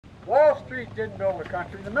Wall Street didn't build the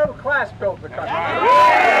country. The middle class built the country.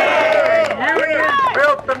 Unions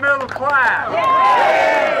built the middle class.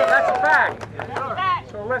 That's a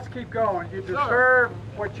fact. So let's keep going. You deserve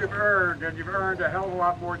what you've earned, and you've earned a hell of a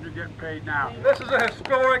lot more than you're getting paid now. This is a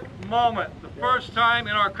historic moment. The first time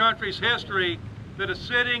in our country's history that a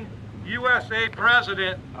sitting USA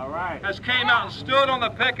president has came out and stood on the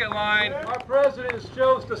picket line. Our president has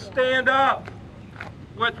chose to stand up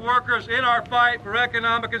with workers in our fight for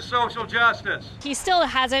economic and social justice. He still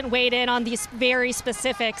hasn't weighed in on these very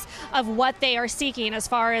specifics of what they are seeking, as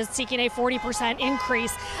far as seeking a 40%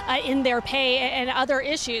 increase in their pay and other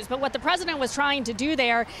issues. But what the president was trying to do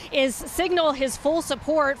there is signal his full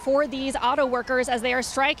support for these auto workers as they are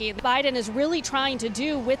striking. Biden is really trying to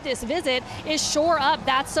do with this visit is shore up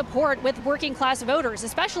that support with working class voters,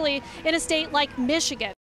 especially in a state like Michigan.